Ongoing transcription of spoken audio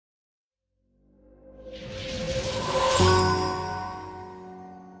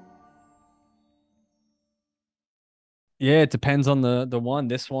Yeah, it depends on the one.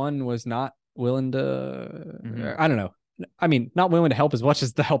 This one was not willing Hmm. to, I don't know. I mean, not willing to help as much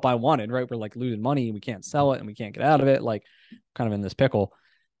as the help I wanted, right? We're like losing money and we can't sell it and we can't get out of it. Like kind of in this pickle.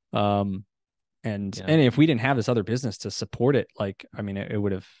 Um, Yeah. and if we didn't have this other business to support it, like, I mean, it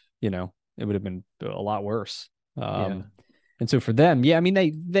would have, it would have been a lot worse. Yeah. And so for them, yeah, I mean,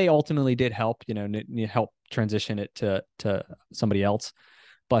 they ultimately did help, help transition it to somebody else.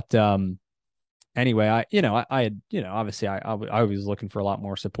 But anyway, I had, obviously I was looking for a lot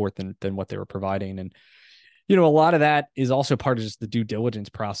more support than what they were providing. And, a lot of that is also part of just the due diligence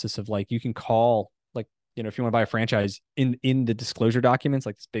process of like, you can call, like, if you want to buy a franchise in the disclosure documents,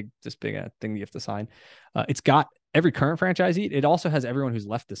 like this big thing you have to sign, it's got every current franchisee. It also has everyone who's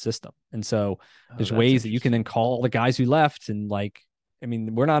left the system. And so Oh, there's that's ways that you can then interesting. call the guys who left and like, I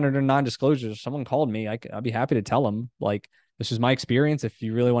mean, we're not under non-disclosure. If someone called me, I'd be happy to tell them like, this is my experience. If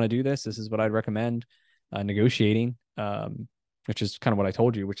you really want to do this, this is what I'd recommend negotiating, which is kind of what I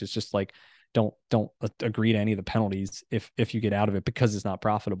told you, which is just like, don't agree to any of the penalties if you get out of it because it's not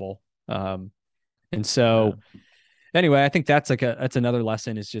profitable. And Yeah. so anyway, I think that's another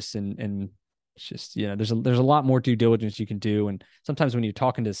lesson is just in it's just, there's a lot more due diligence you can do. And sometimes when you're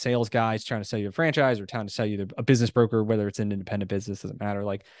talking to sales guys trying to sell you a franchise or trying to sell you a business broker, whether it's an independent business, doesn't matter.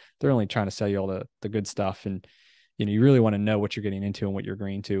 Like they're only trying to sell you all the good stuff. And, you really want to know what you're getting into and what you're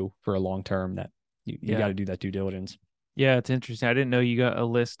agreeing to for a long term that you got Yeah. to do that due diligence. Yeah, it's interesting. I didn't know you got a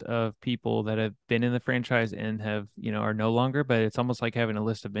list of people that have been in the franchise and have, are no longer, but it's almost like having a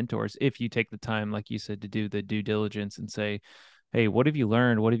list of mentors if you take the time, like you said, to do the due diligence and say, hey, what have you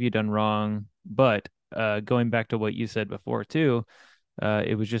learned? What have you done wrong? But going back to what you said before too,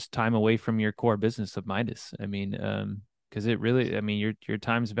 it was just time away from your core business of Midas. I mean, because it really, I mean, your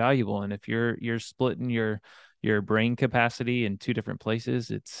time's valuable, and if you're splitting your brain capacity in two different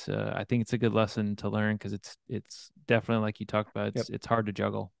places, it's I think it's a good lesson to learn because it's definitely like you talked about, Yep. it's hard to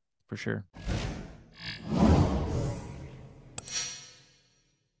juggle for sure.